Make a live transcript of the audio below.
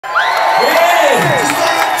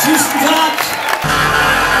Tusen takk!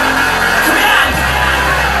 Kom igjen!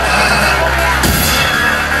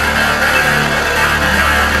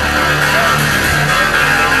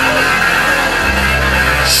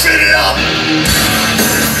 Shut it up!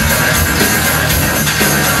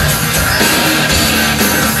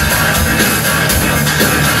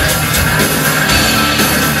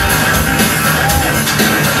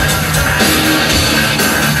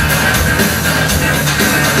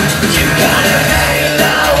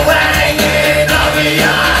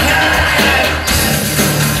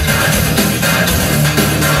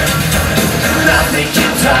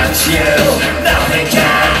 Touch you, nothing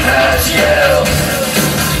can hurt you.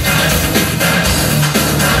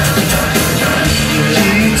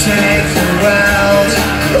 You take the world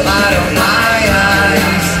out of my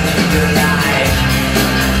eyes.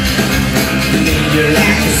 You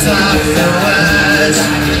suck the words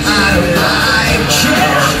out of my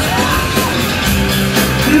chest.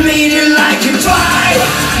 Need you like you try,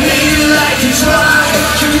 need you like you try.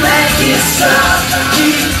 You make it stop,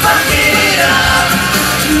 keep fucking it up.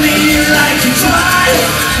 Need you like you try,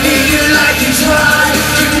 need you like you try.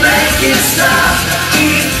 You make it stop,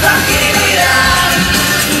 keep fucking it up.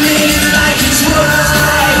 Need you like you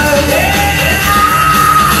try, yeah.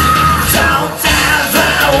 Don't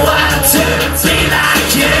ever want to be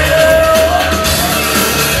like you.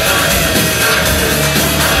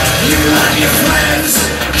 You and your friends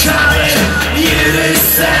calling you to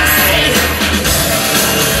say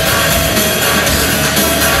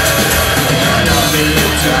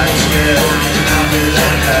touch you, nothing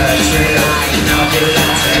that hurts you, nothing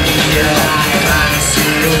that takes you, finds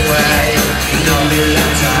you away, nothing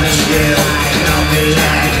that touch you, nothing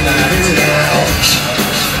that hurts you.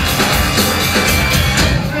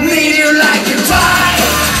 Need you like you try,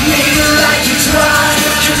 need you like you try,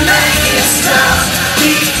 you make it stop,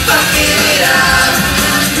 keep fucking it up.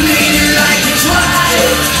 Need you like you try,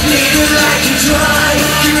 need you like you try,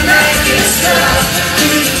 you make it stop,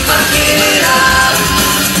 keep fucking it up.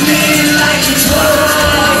 Need you like you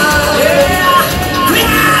try, yeah.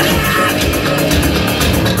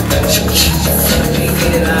 Keep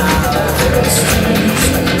fucking it up.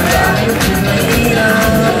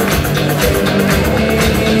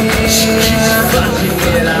 Keep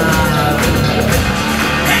fucking it up.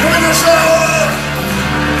 When you show up.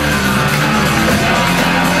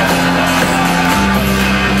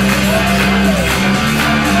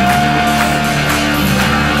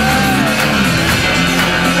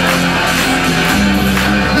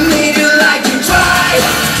 Need you like you try,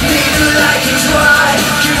 need you like you try.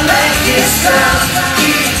 You make it stop,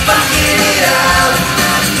 keep fucking it up.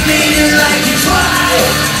 Need you like you try,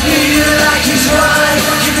 need you like you try.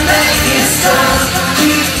 You make it stop,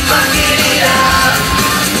 keep fucking it up.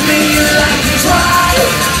 Need you like you try,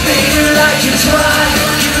 need you like you try.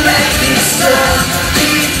 You make it stop,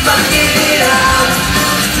 keep fucking it up.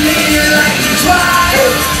 Need you like you try,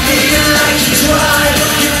 need you like you try.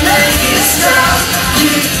 You make it stop,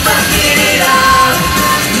 keep fucking it up.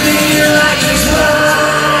 Need you like you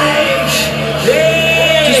try.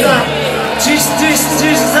 Yeah.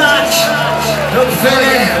 Tusen takk.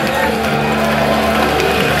 Rockefeller.